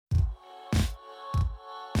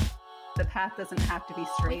The path doesn't have to be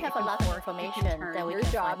straight. We have a lot of information that we Your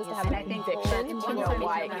can job find is to have And a I think conviction to know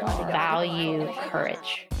why you want to go. Value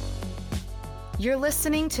courage. You're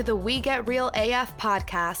listening to the We Get Real AF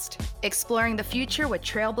podcast, exploring the future with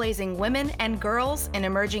trailblazing women and girls in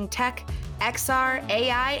emerging tech, XR,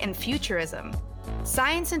 AI, and futurism.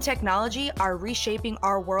 Science and technology are reshaping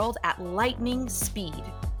our world at lightning speed.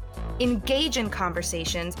 Engage in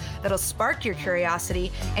conversations that'll spark your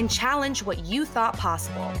curiosity and challenge what you thought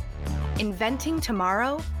possible. Inventing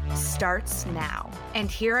tomorrow starts now.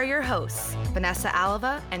 And here are your hosts, Vanessa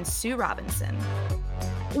Alava and Sue Robinson.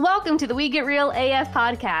 Welcome to the We Get Real AF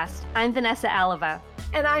podcast. I'm Vanessa Alava.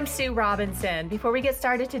 And I'm Sue Robinson. Before we get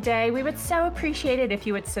started today, we would so appreciate it if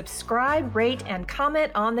you would subscribe, rate, and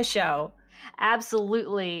comment on the show.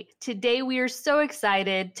 Absolutely. Today, we are so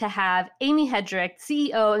excited to have Amy Hedrick,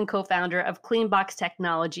 CEO and co-founder of CleanBox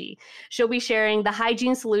Technology. She'll be sharing the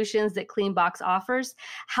hygiene solutions that CleanBox offers,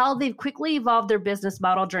 how they've quickly evolved their business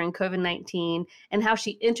model during COVID-19, and how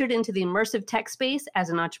she entered into the immersive tech space as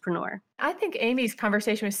an entrepreneur. I think Amy's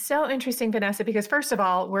conversation was so interesting, Vanessa, because first of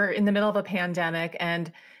all, we're in the middle of a pandemic,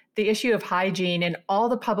 and the issue of hygiene in all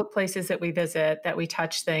the public places that we visit, that we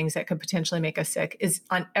touch things that could potentially make us sick, is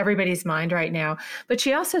on everybody's mind right now. But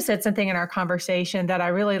she also said something in our conversation that I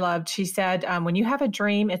really loved. She said, when you have a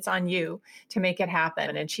dream, it's on you to make it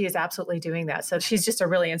happen. And she is absolutely doing that. So she's just a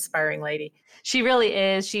really inspiring lady. She really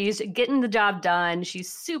is. She's getting the job done.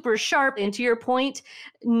 She's super sharp. And to your point,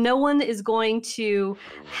 no one is going to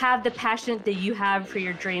have the passion that you have for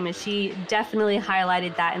your dream. And she definitely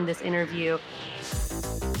highlighted that in this interview.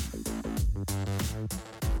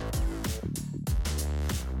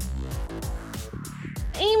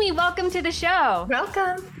 Amy, welcome to the show.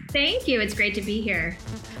 Welcome. Thank you. It's great to be here.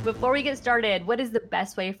 Before we get started, what is the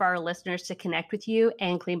best way for our listeners to connect with you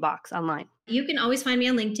and CleanBox online? You can always find me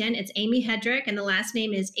on LinkedIn. It's Amy Hedrick, and the last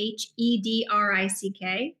name is Hedrick. You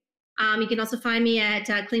can also find me at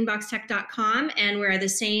cleanboxtech.com, and we're the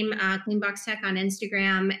same CleanBox Tech on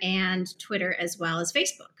Instagram and Twitter as well as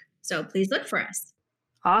Facebook. So please look for us.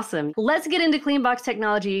 Awesome. Let's get into CleanBox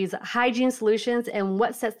Technology's hygiene solutions and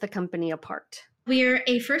what sets the company apart. We're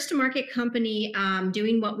a first-to-market company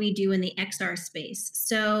doing what we do in the XR space.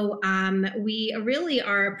 So we really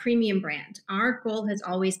are a premium brand. Our goal has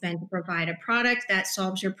always been to provide a product that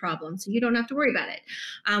solves your problem, so you don't have to worry about it.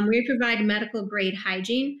 We provide medical-grade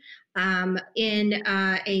hygiene in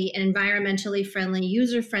an environmentally friendly,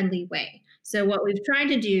 user-friendly way. So what we've tried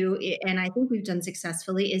to do, and I think we've done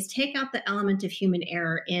successfully, is take out the element of human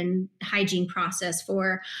error in hygiene process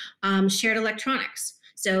for shared electronics.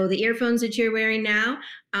 So the earphones that you're wearing now,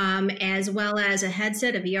 as well as a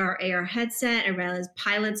headset, a VR AR headset, as well as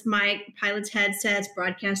pilot's mic, pilot's headsets,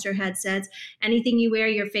 broadcaster headsets, anything you wear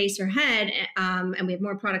your face or head, and we have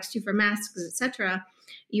more products too for masks, etc.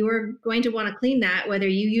 You are going to want to clean that, whether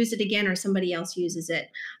you use it again or somebody else uses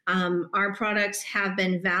it. Our products have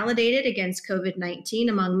been validated against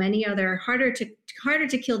COVID-19, among many other harder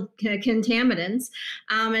to kill contaminants,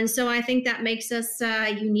 and so I think that makes us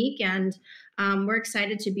unique, and we're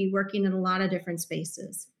excited to be working in a lot of different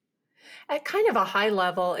spaces. At kind of a high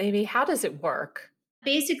level, Amy, how does it work?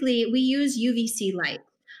 Basically, we use UVC light.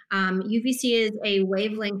 UVC is a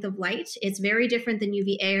wavelength of light. It's very different than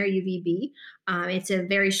UVA or UVB. It's a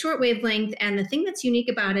very short wavelength, and the thing that's unique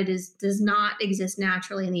about it is does not exist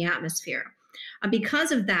naturally in the atmosphere.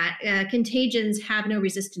 Because of that, contagions have no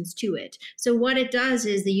resistance to it. So what it does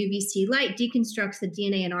is the UVC light deconstructs the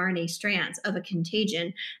DNA and RNA strands of a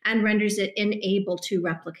contagion and renders it unable to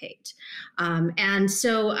replicate. And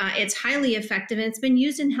so it's highly effective, and it's been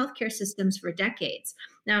used in healthcare systems for decades.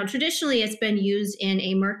 Now, traditionally, it's been used in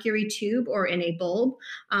a mercury tube or in a bulb.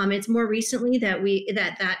 It's more recently that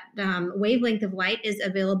that wavelength of light is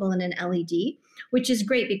available in an LED, which is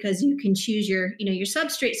great because you can choose your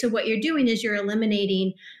substrate. So what you're doing is you're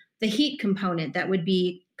eliminating the heat component that would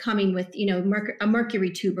be coming with a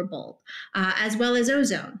mercury tube or bulb, as well as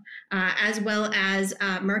ozone, as well as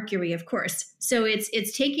mercury, of course. So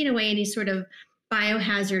it's taking away any sort of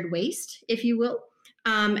biohazard waste, if you will.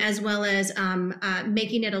 As well as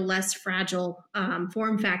making it a less fragile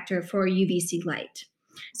form factor for UVC light.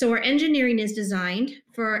 So our engineering is designed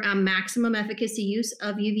for maximum efficacy use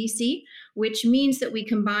of UVC, which means that we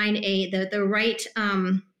combine the right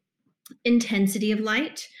intensity of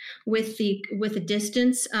light with a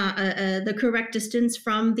distance, the correct distance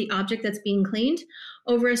from the object that's being cleaned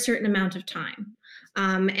over a certain amount of time.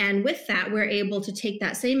 And with that, we're able to take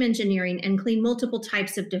that same engineering and clean multiple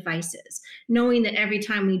types of devices, knowing that every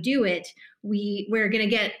time we do it, we're going to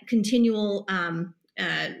get continual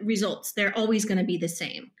results. They're always going to be the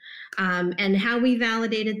same. And how we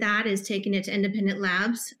validated that is taking it to independent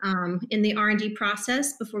labs in the R&D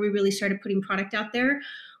process before we really started putting product out there.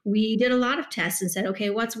 We did a lot of tests and said, okay,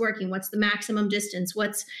 what's working? What's the maximum distance?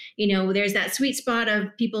 What's, there's that sweet spot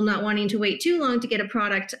of people not wanting to wait too long to get a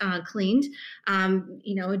product cleaned,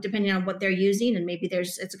 depending on what they're using. And maybe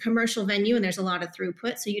it's a commercial venue and there's a lot of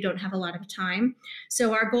throughput, so you don't have a lot of time.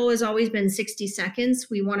 So our goal has always been 60 seconds.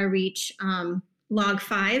 We want to reach log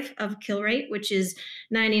 5 of kill rate, which is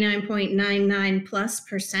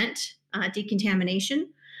 99.99+% decontamination.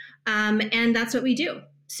 And that's what we do.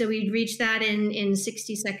 So we reach that in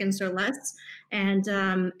 60 seconds or less.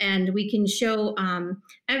 And we can show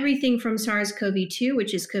everything from SARS-CoV-2,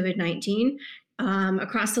 which is COVID-19,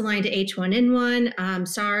 across the line to H1N1,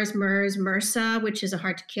 SARS, MERS, MRSA, which is a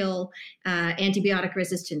hard to kill antibiotic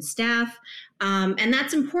resistant staph. And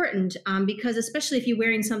that's important because especially if you're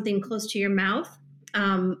wearing something close to your mouth,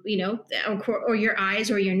 or your eyes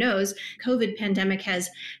or your nose, COVID pandemic has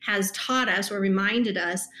taught us or reminded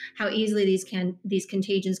us how easily these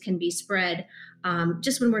contagions can be spread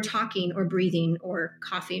just when we're talking or breathing or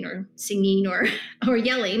coughing or singing or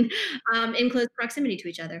yelling in close proximity to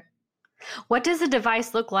each other. What does the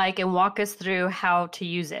device look like, and walk us through how to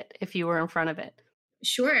use it if you were in front of it?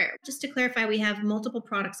 Sure. Just to clarify, we have multiple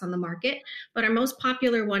products on the market, but our most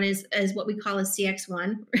popular one is what we call a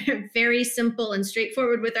CX1. Very simple and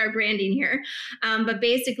straightforward with our branding here. But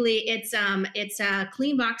basically, it's a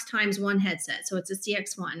CleanBox x1 headset. So it's a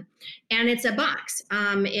CX1, and it's a box.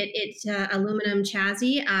 It's aluminum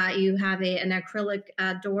chassis. You have an acrylic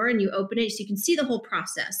door, and you open it so you can see the whole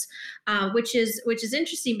process, which is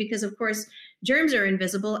interesting because, of course, germs are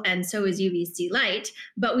invisible, and so is UVC light,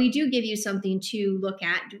 but we do give you something to look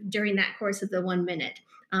at during that course of the 1 minute.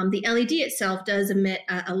 The LED itself does emit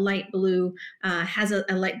a light blue, has a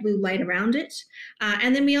light blue light around it.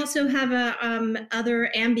 And then we also have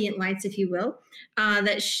other ambient lights, if you will,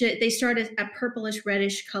 they start at a purplish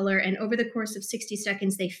reddish color, and over the course of 60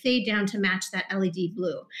 seconds, they fade down to match that LED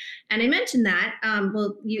blue. And I mentioned that,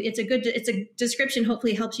 it's a description,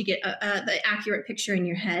 hopefully helps you get the accurate picture in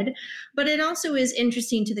your head. But it also is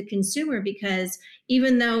interesting to the consumer because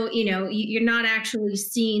even though, you're not actually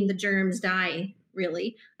seeing the germs die,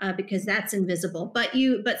 really, because that's invisible. But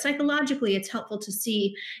psychologically, it's helpful to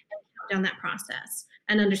see and count down that process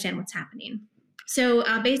and understand what's happening. So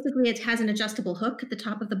basically, it has an adjustable hook at the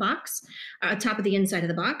top of the box, top of the inside of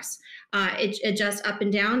the box. It adjusts up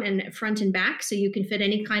and down and front and back, so you can fit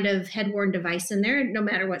any kind of head-worn device in there, no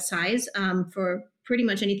matter what size, for pretty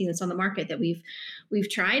much anything that's on the market that we've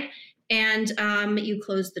tried. And you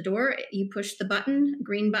close the door, you push the button,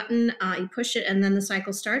 green button, you push it, and then the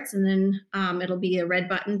cycle starts, and then it'll be a red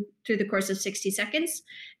button through the course of 60 seconds,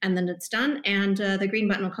 and then it's done, and the green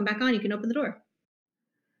button will come back on. You can open the door.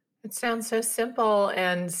 It sounds so simple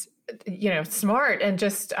and, smart. And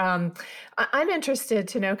just, I'm interested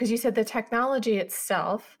to know, because you said the technology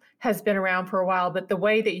itself has been around for a while, but the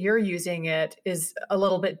way that you're using it is a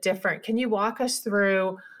little bit different. Can you walk us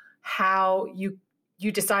through how you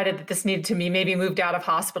decided that this needed to be maybe moved out of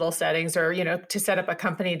hospital settings, or, to set up a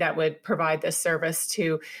company that would provide this service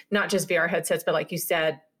to not just VR headsets, but like you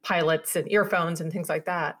said, pilots and earphones and things like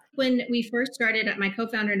that? When we first started, my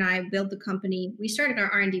co-founder and I built the company, we started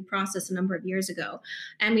our R&D process a number of years ago,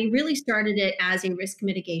 and we really started it as a risk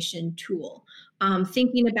mitigation tool.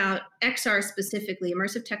 Thinking about XR specifically,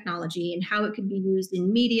 immersive technology, and how it could be used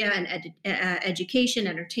in media and education,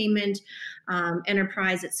 entertainment,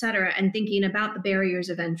 enterprise, et cetera, and thinking about the barriers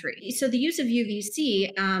of entry. So the use of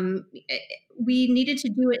UVC, we needed to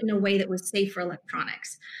do it in a way that was safe for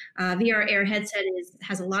electronics. VR Air headset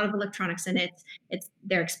has a lot of electronics in it.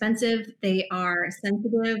 They're expensive, they are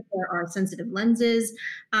sensitive, there are sensitive lenses.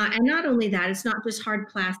 And not only that, it's not just hard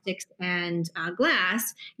plastics and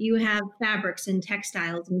glass. You have fabrics and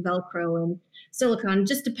textiles and Velcro and silicone. It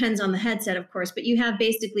just depends on the headset, of course, but you have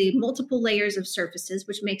basically multiple layers of surfaces,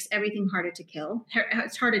 which makes everything harder to kill.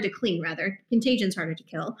 It's harder to clean, rather. Contagion's harder to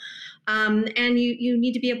kill. And you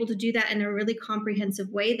need to be able to do that in a really comprehensive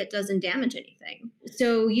way that doesn't damage anything.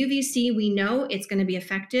 So UVC, we know it's going to be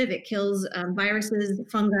effective. It kills viruses,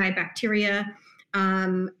 fungi, bacteria.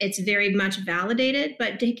 It's very much validated,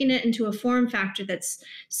 but taking it into a form factor that's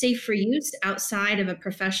safe for use outside of a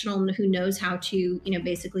professional who knows how to,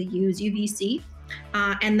 basically use UVC.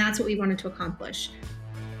 And that's what we wanted to accomplish.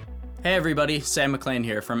 Hey everybody, Sam McLean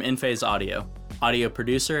here from InPhase audio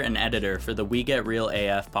producer and editor for the We Get Real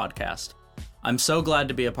AF podcast. I'm so glad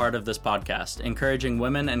to be a part of this podcast, encouraging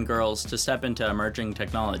women and girls to step into emerging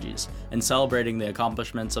technologies and celebrating the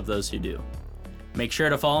accomplishments of those who do. Make sure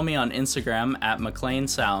to follow me on Instagram at McLean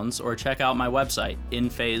Sounds or check out my website,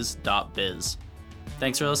 inphase.biz.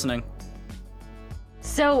 Thanks for listening.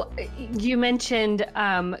 So you mentioned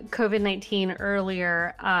COVID-19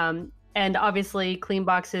 earlier, and obviously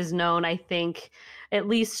CleanBox is known, I think, at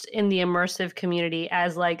least in the immersive community,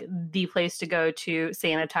 as like the place to go to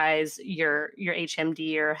sanitize your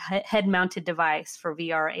HMD or head-mounted device for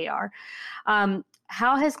VR, AR.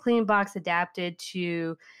 How has CleanBox adapted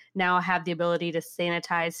to now have the ability to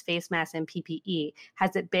sanitize face masks and PPE?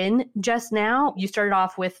 Has it been just now? You started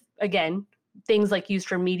off with, again, things like used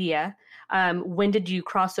for media. When did you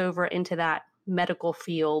cross over into that medical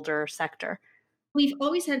field or sector? We've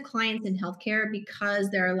always had clients in healthcare because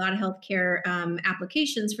there are a lot of healthcare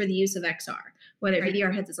applications for the use of XR, whether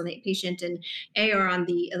VR headsets on the patient and AR on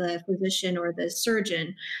the physician or the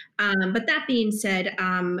surgeon. But that being said,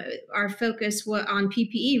 our focus on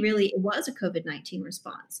PPE really was a COVID-19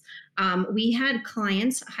 response. We had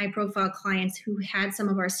clients, high-profile clients, who had some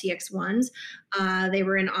of our CX1s. They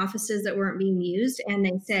were in offices that weren't being used, and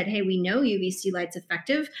they said, "Hey, we know UVC light's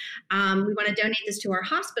effective. We want to donate this to our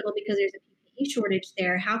hospital because there's a shortage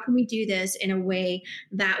there. How can we do this in a way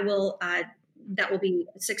that will be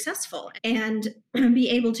successful and be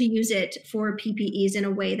able to use it for PPEs in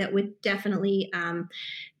a way that would definitely and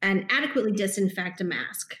adequately disinfect a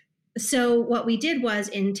mask?" So what we did was,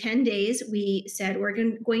 in 10 days, we said we're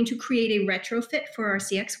going to create a retrofit for our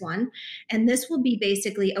CX1, and this will be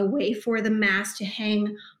basically a way for the mask to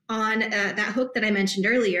hang on that hook that I mentioned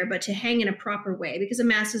earlier, but to hang in a proper way, because a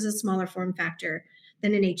mask is a smaller form factor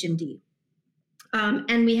than an HMD.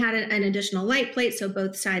 And we had an additional light plate, so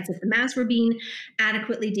both sides of the mask were being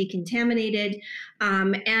adequately decontaminated.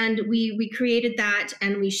 And we created that,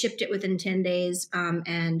 and we shipped it within 10 days.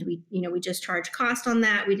 And we just charged cost on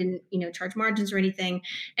that. We didn't, charge margins or anything,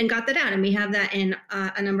 and got that out. And we have that in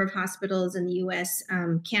a number of hospitals in the U.S.,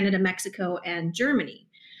 Canada, Mexico, and Germany.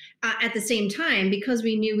 At the same time, because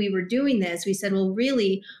we knew we were doing this, we said, well,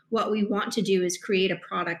 really what we want to do is create a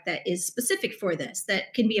product that is specific for this,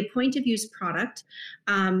 that can be a point of use product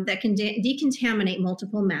that can decontaminate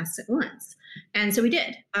multiple masks at once. And so we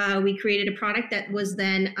did. We created a product that was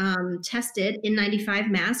then tested in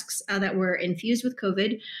 95 masks that were infused with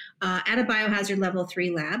COVID at a biohazard level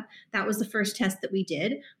 3 lab. That was the first test that we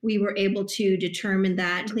did. We were able to determine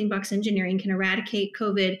that CleanBox engineering can eradicate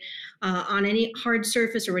COVID on any hard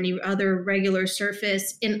surface or any other regular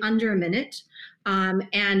surface in under a minute.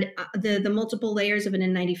 And the multiple layers of an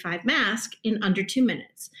N95 mask in under 2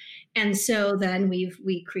 minutes. And so then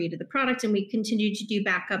we created the product, and we continued to do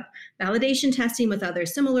backup validation testing with other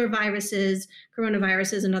similar viruses,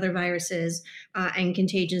 coronaviruses and other viruses, and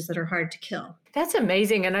contagions that are hard to kill. That's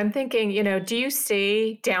amazing. And I'm thinking, do you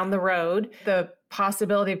see down the road the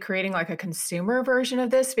possibility of creating like a consumer version of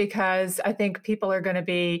this? Because I think people are going to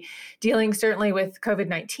be dealing certainly with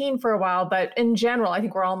COVID-19 for a while, but in general, I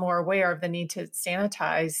think we're all more aware of the need to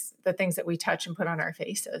sanitize the things that we touch and put on our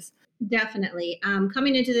faces. Definitely.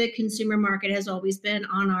 Coming into the consumer market has always been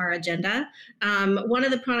on our agenda. One of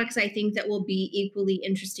the products I think that will be equally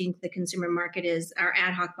interesting to the consumer market is our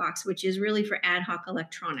ad hoc box, which is really for ad hoc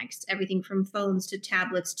electronics, everything from phones to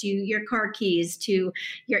tablets to your car keys to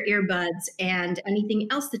your earbuds and anything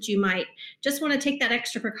else that you might just want to take that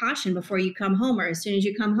extra precaution before you come home, or as soon as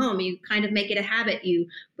you come home, you kind of make it a habit. You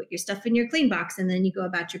put your stuff in your CleanBox and then you go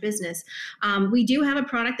about your business. We do have a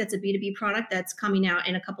product that's a B2B product that's coming out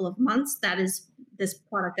in a couple of months. That is this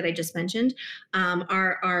product that I just mentioned.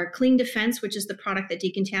 Our Clean Defense, which is the product that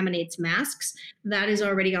decontaminates masks, that is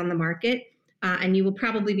already on the market. And you will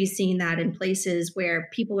probably be seeing that in places where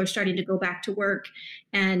people are starting to go back to work,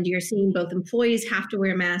 and you're seeing both employees have to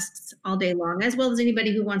wear masks all day long, as well as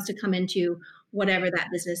anybody who wants to come into whatever that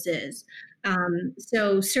business is.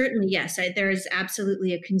 So certainly, yes, there's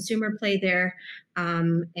absolutely a consumer play there,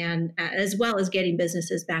 and as well as getting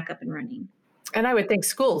businesses back up and running. And I would think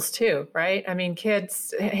schools too, right? I mean,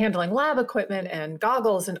 kids handling lab equipment and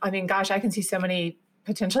goggles. And I mean, gosh, I can see so many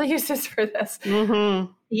potential uses for this.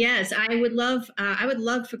 Mm-hmm. Yes, I would love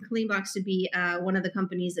for CleanBox to be one of the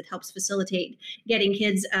companies that helps facilitate getting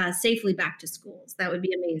kids safely back to schools. That would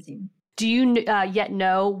be amazing. Do you yet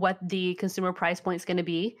know what the consumer price point is going to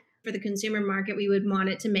be? For the consumer market, we would want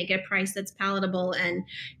it to make a price that's palatable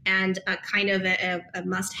and a kind of a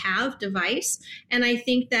must-have device. And I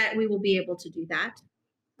think that we will be able to do that.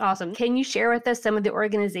 Awesome. Can you share with us some of the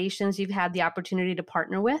organizations you've had the opportunity to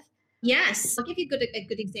partner with? Yes, I'll give you a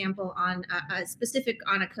good example on a specific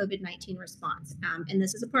on a COVID-19 response. And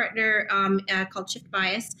this is a partner called Shift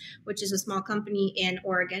Bias, which is a small company in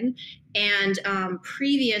Oregon. And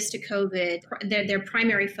previous to COVID, their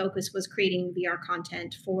primary focus was creating VR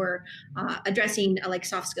content for addressing like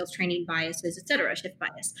soft skills training biases, et cetera, shift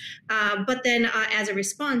bias. But then as a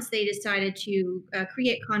response, they decided to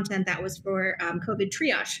create content that was for COVID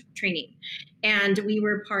triage training. And we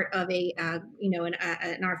were part of an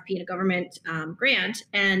RFP and a government grant,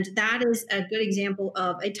 and that is a good example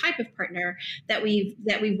of a type of partner that we've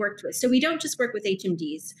worked with. So we don't just work with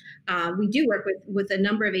HMDs; we do work with a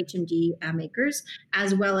number of HMD makers,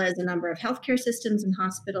 as well as a number of healthcare systems and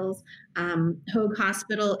hospitals. Hoag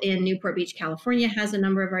Hospital in Newport Beach, California, has a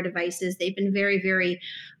number of our devices. They've been very, very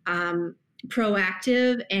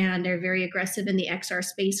proactive, and they're very aggressive in the XR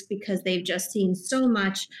space because they've just seen so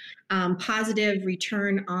much positive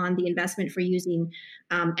return on the investment for using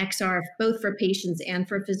XR, both for patients and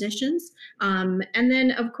for physicians. And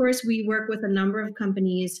then, of course, we work with a number of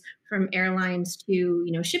companies, from airlines to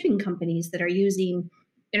shipping companies, that are using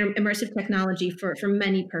immersive technology for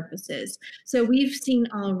many purposes. So we've seen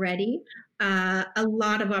already a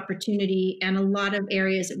lot of opportunity and a lot of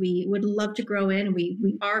areas that we would love to grow in.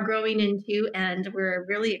 We are growing into, and we're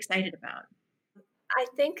really excited about. I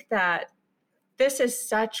think that this is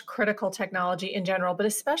such critical technology in general, but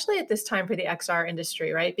especially at this time for the XR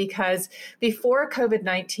industry, right? Because before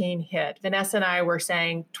COVID-19 hit, Vanessa and I were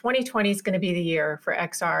saying 2020 is going to be the year for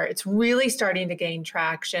XR. It's really starting to gain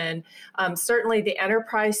traction. Certainly the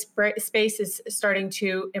enterprise space is starting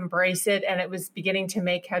to embrace it, and it was beginning to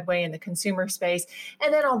make headway in the consumer space.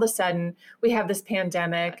 And then all of a sudden we have this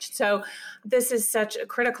pandemic. So this is such a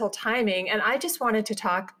critical timing. And I just wanted to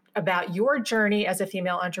talk about your journey as a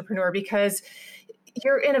female entrepreneur, because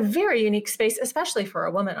you're in a very unique space, especially for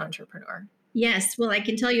a woman entrepreneur. Yes. Well, I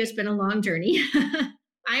can tell you it's been a long journey.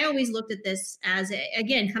 I always looked at this as,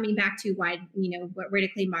 again, coming back to where did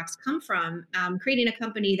CleanBox come from, creating a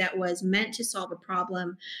company that was meant to solve a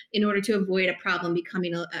problem in order to avoid a problem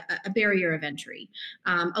becoming a barrier of entry,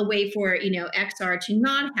 a way for, XR to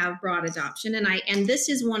not have broad adoption. And this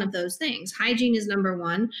is one of those things. Hygiene is number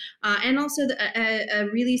one, and also a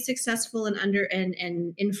really successful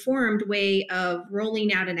and informed way of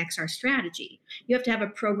rolling out an XR strategy. You have to have a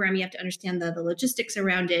program. You have to understand the logistics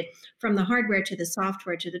around it, from the hardware to the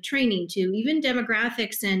software to the training to even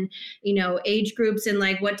demographics and age groups, and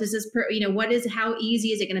like what does this how easy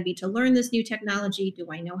is it going to be to learn this new technology? Do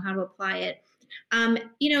I know how to apply it?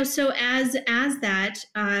 So as that,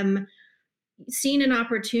 seeing an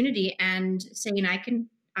opportunity and saying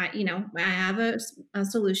I have a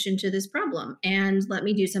solution to this problem, and let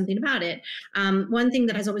me do something about it. One thing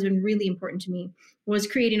that has always been really important to me was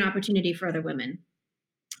creating opportunity for other women.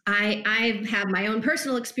 I've had my own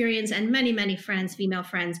personal experience and many, many friends, female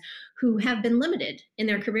friends, who have been limited in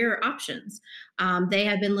their career options. They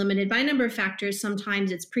have been limited by a number of factors.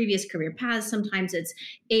 Sometimes it's previous career paths. Sometimes it's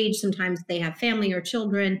age. Sometimes they have family or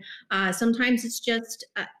children. Sometimes it's just,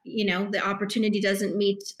 the opportunity doesn't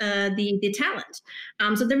meet the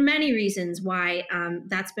talent. So there are many reasons why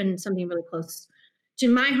that's been something really close to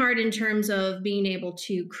my heart in terms of being able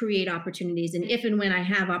to create opportunities, and if and when I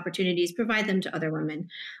have opportunities, provide them to other women.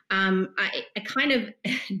 I kind of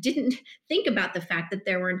didn't think about the fact that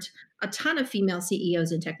there weren't a ton of female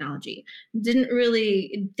CEOs in technology. Didn't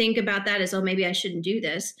really think about that as, maybe I shouldn't do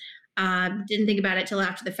this. Didn't think about it till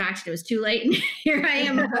after the fact. It was too late, and here I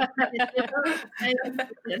am. I thought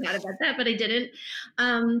about that, but I didn't.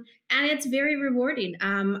 And it's very rewarding.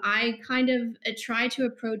 I kind of try to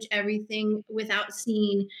approach everything without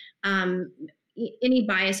seeing any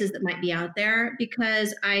biases that might be out there,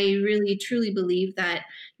 because I really truly believe that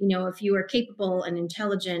if you are capable and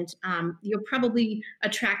intelligent, you'll probably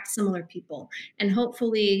attract similar people, and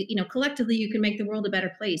hopefully collectively you can make the world a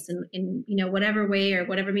better place in whatever way or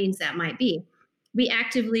whatever means that might be. We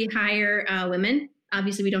actively hire women.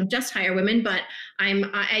 Obviously, we don't just hire women, but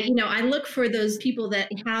I look for those people that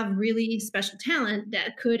have really special talent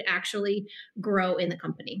that could actually grow in the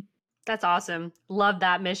company. That's awesome. Love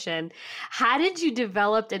that mission. How did you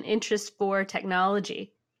develop an interest for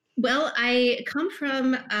technology? Well, I come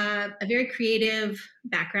from a very creative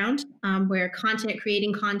background where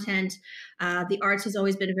creating content, the arts has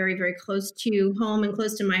always been very, very close to home and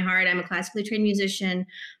close to my heart. I'm a classically trained musician.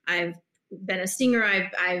 I've been a singer.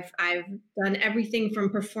 I've done everything from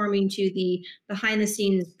performing to the behind the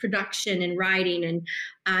scenes production and writing. And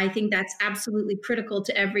I think that's absolutely critical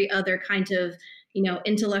to every other kind of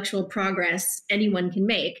intellectual progress anyone can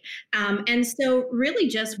make. And so really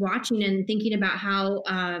just watching and thinking about how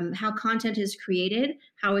content is created,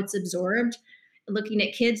 how it's absorbed, looking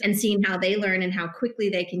at kids and seeing how they learn and how quickly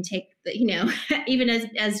they can take the, even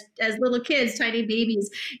as little kids, tiny babies,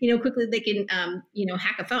 quickly they can,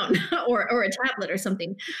 hack a phone or a tablet or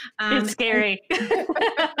something. It's scary.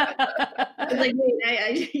 Like,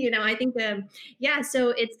 I think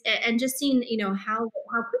so it's, and just seeing, how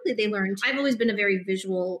quickly they learn. I've always been a very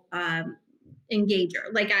visual,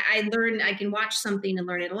 engager. Like I learn, I can watch something and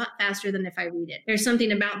learn it a lot faster than if I read it. There's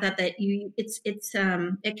something about that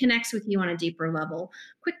it connects with you on a deeper level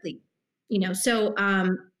quickly, so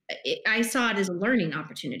I saw it as a learning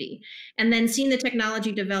opportunity. And then seeing the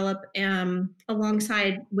technology develop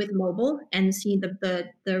alongside with mobile and seeing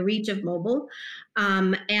the reach of mobile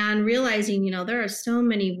and realizing, there are so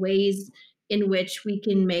many ways in which we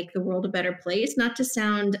can make the world a better place. Not to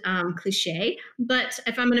sound cliche, but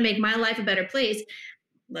if I'm going to make my life a better place,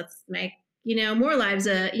 let's make, more lives,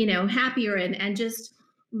 happier and just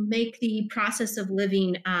make the process of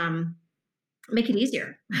living, make it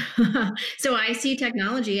easier. So I see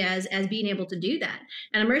technology as being able to do that,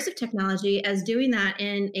 and immersive technology as doing that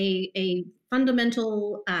in a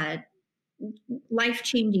fundamental,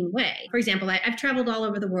 life-changing way. For example, I've traveled all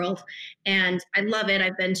over the world and I love it.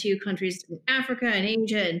 I've been to countries in Africa and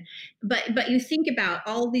Asia, but you think about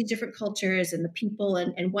all these different cultures and the people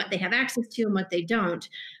and what they have access to and what they don't,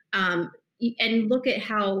 and look at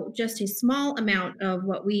how just a small amount of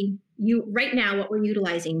what we're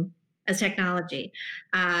utilizing as technology,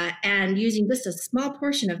 and using just a small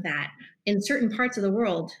portion of that in certain parts of the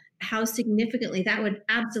world, how significantly that would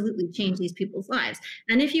absolutely change these people's lives.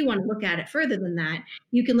 And if you want to look at it further than that,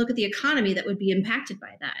 you can look at the economy that would be impacted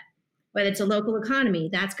by that. Whether it's a local economy,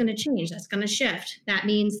 that's going to change, that's going to shift. That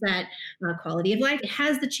means that quality of life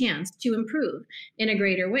has the chance to improve in a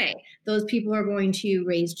greater way. Those people are going to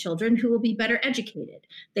raise children who will be better educated.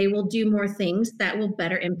 They will do more things that will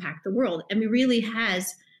better impact the world. And it really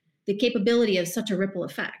has the capability of such a ripple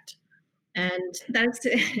effect. And that's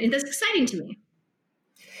exciting to me.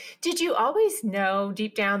 Did you always know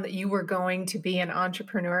deep down that you were going to be an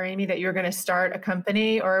entrepreneur, Amy, that you were going to start a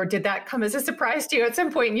company, or did that come as a surprise to you at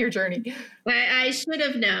some point in your journey? I should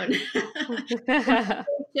have known. It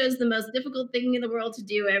was the most difficult thing in the world to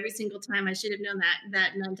do every single time. I should have known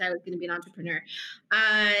that meant I was going to be an entrepreneur.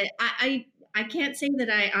 I can't say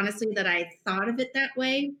that I thought of it that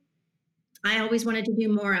way. I always wanted to do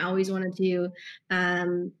more. I always wanted to,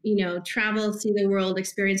 travel, see the world,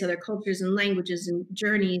 experience other cultures and languages and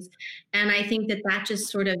journeys. And I think that just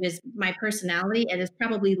sort of is my personality, and is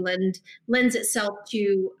probably lends itself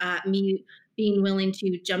to me being willing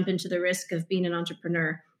to jump into the risk of being an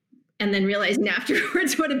entrepreneur, and then realizing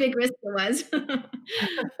afterwards what a big risk it was.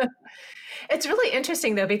 It's really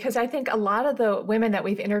interesting, though, because I think a lot of the women that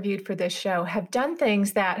we've interviewed for this show have done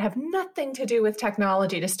things that have nothing to do with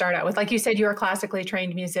technology to start out with. Like you said, you're a classically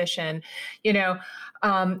trained musician, and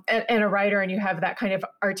a writer, and you have that kind of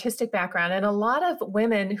artistic background. And a lot of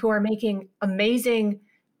women who are making amazing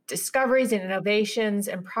discoveries and innovations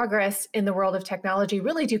and progress in the world of technology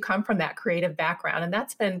really do come from that creative background. And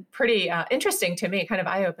that's been pretty interesting to me, kind of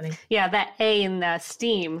eye-opening. Yeah, that A in the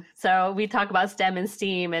STEAM. So we talk about STEM and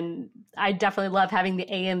STEAM, and I definitely love having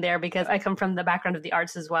the A in there because I come from the background of the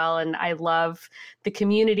arts as well. And I love the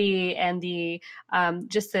community and the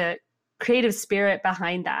just the creative spirit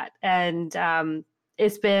behind that. And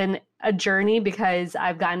it's been a journey because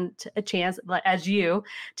I've gotten a chance, as you,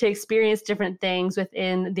 to experience different things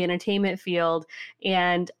within the entertainment field.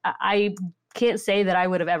 And I can't say that I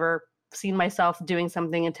would have ever seen myself doing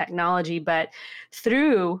something in technology, but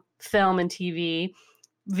through film and TV,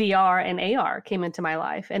 VR and AR came into my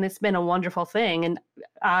life, and it's been a wonderful thing. And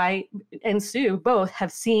I and Sue both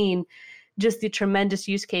have seen just the tremendous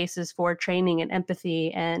use cases for training and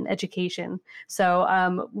empathy and education.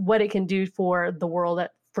 So what it can do for the world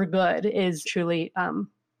for good is truly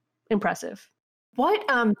impressive. What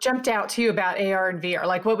jumped out to you about AR and VR?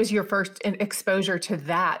 Like, what was your first exposure to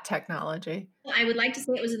that technology? I would like to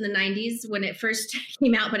say it was in the 90s when it first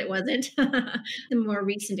came out, but it wasn't. The more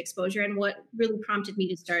recent exposure, and what really prompted me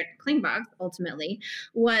to start Klingbox ultimately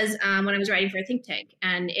was when I was writing for a think tank.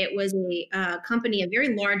 And it was a company, a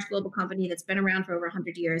very large global company that's been around for over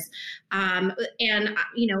 100 years.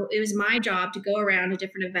 It was my job to go around to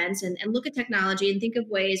different events and look at technology and think of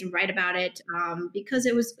ways and write about it because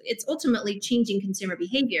it's ultimately changing consumer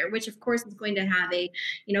behavior, which of course is going to have a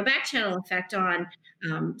back channel effect on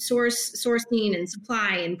sourcing and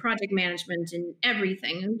supply and project management and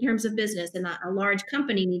everything in terms of business. And a large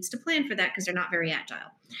company needs to plan for that because they're not very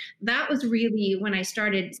agile. That was really when I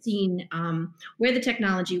started seeing where the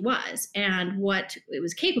technology was and what it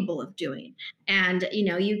was capable of doing. And,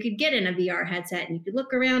 you could get in a VR headset and you could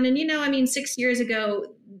look around and, 6 years ago,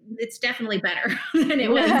 it's definitely better than it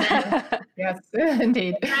was then. Yes,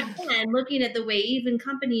 indeed. Back then, looking at the way even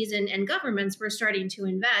companies and governments were starting to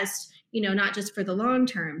invest, not just for the long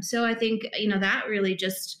term. So I think, that really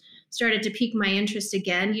just started to pique my interest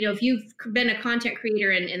again. If you've been a content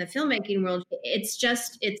creator in the filmmaking world, it's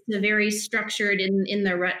a very structured in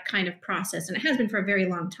the rut kind of process. And it has been for a very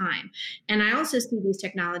long time. And I also see these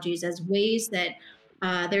technologies as ways that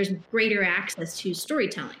there's greater access to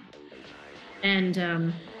storytelling. And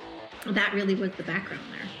that really was the background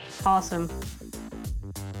there. Awesome.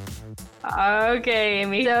 Okay,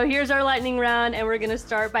 Amy. So here's our lightning round, and we're going to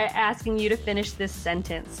start by asking you to finish this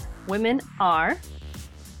sentence. Women are...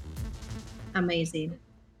 Amazing.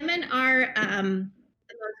 Women are the most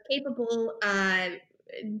capable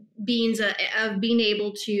beings of being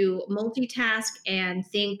able to multitask and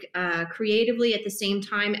think creatively at the same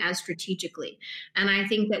time as strategically. And I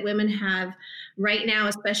think that women have right now,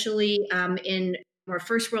 especially in more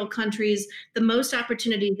first world countries, the most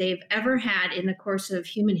opportunity they've ever had in the course of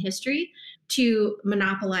human history to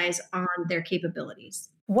monopolize on their capabilities.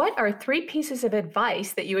 What are 3 pieces of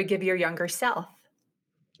advice that you would give your younger self?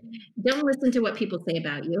 Don't listen to what people say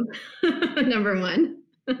about you. Number 1.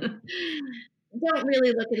 Don't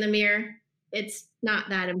really look in the mirror. It's not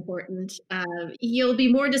that important. You'll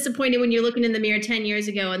be more disappointed when you're looking in the mirror 10 years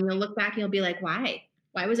ago, and you'll look back and you'll be like, why?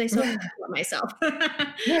 Why was I so upset about myself?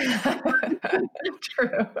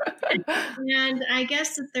 True. And I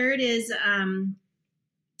guess the third is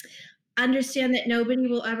understand that nobody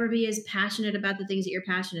will ever be as passionate about the things that you're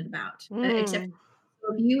passionate about. Except if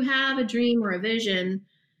you have a dream or a vision,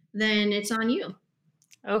 then it's on you.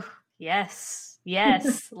 Oh, yes.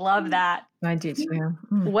 Yes. Love that. I do too.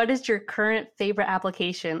 What is your current favorite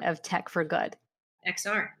application of tech for good?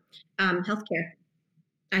 XR, healthcare.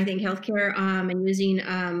 I think healthcare and using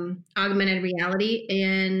augmented reality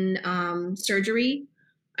in surgery,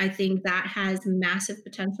 I think that has massive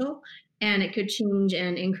potential, and it could change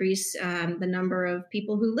and increase the number of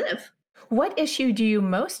people who live. What issue do you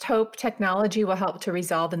most hope technology will help to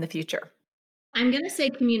resolve in the future? I'm going to say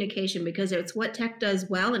communication, because it's what tech does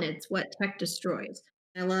well and it's what tech destroys.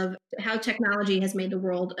 I love how technology has made the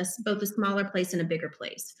world both a smaller place and a bigger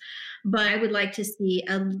place. But I would like to see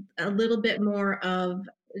a little bit more of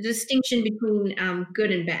distinction between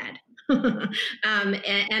good and bad,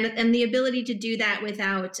 and the ability to do that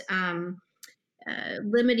without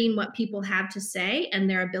limiting what people have to say and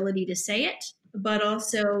their ability to say it, but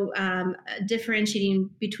also differentiating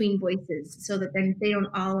between voices so that they don't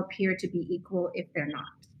all appear to be equal if they're not.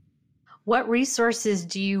 What resources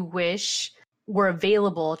do you wish were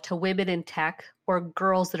available to women in tech or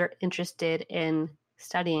girls that are interested in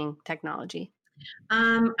studying technology?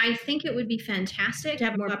 I think it would be fantastic to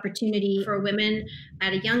have more opportunity for women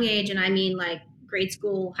at a young age, and I mean like grade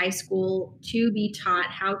school, high school, to be taught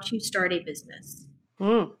how to start a business.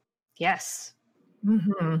 Yes.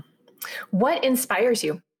 Mm-hmm. What inspires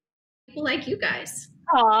you? People like you guys.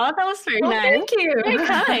 Oh, that was very nice. Thank you. Very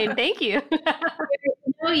kind. Thank you.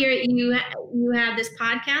 You have this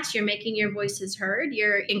podcast. You're making your voices heard.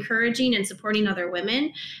 You're encouraging and supporting other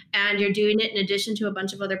women, and you're doing it in addition to a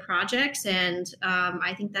bunch of other projects. And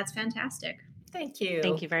I think that's fantastic. Thank you.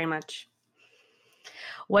 Thank you very much.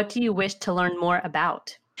 What do you wish to learn more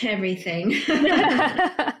about? Everything.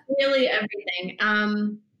 Really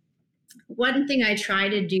everything. One thing I try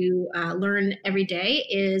to do, learn every day,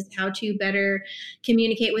 is how to better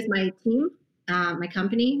communicate with my team, my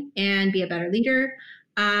company, and be a better leader.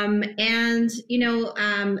 And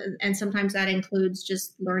sometimes that includes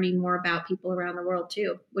just learning more about people around the world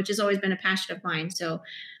too, which has always been a passion of mine. So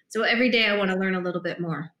every day I want to learn a little bit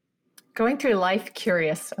more. Going through life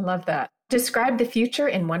curious. I love that. Describe the future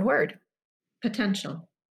in one word. Potential.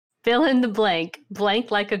 Fill in the blank.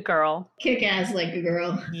 Blank like a girl. Kick ass like a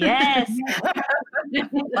girl. Yes.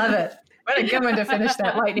 Love it. What a good one to finish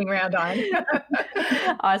that lightning round on.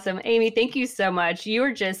 Awesome. Amy, thank you so much. You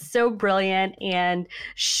are just so brilliant and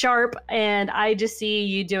sharp, and I just see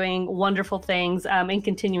you doing wonderful things and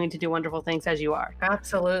continuing to do wonderful things as you are.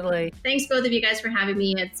 Absolutely. Thanks both of you guys for having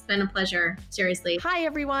me. It's been a pleasure. Seriously. Hi,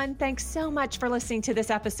 everyone. Thanks so much for listening to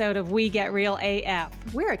this episode of We Get Real AF.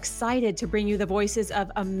 We're excited to bring you the voices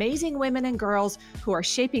of amazing women and girls who are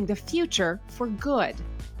shaping the future for good.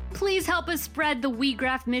 Please help us spread the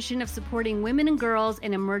WeGraph mission of supporting women and girls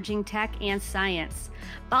in emerging tech and science.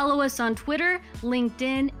 Follow us on Twitter,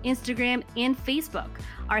 LinkedIn, Instagram, and Facebook.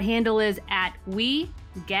 Our handle is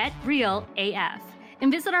 @WeGetRealAF.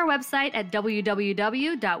 And visit our website at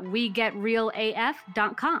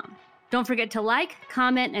www.wegetrealaf.com. Don't forget to like,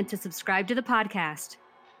 comment, and to subscribe to the podcast.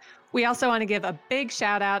 We also want to give a big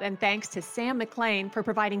shout out and thanks to Sam McLean for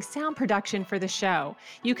providing sound production for the show.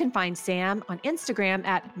 You can find Sam on Instagram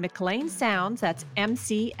at McLean Sounds, that's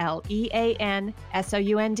McleanSounds,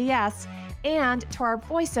 and to our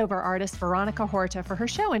voiceover artist, Veronica Horta, for her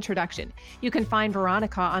show introduction. You can find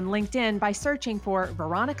Veronica on LinkedIn by searching for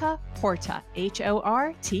Veronica Horta,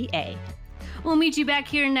 Horta. We'll meet you back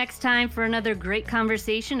here next time for another great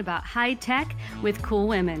conversation about high tech with cool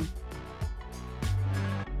women.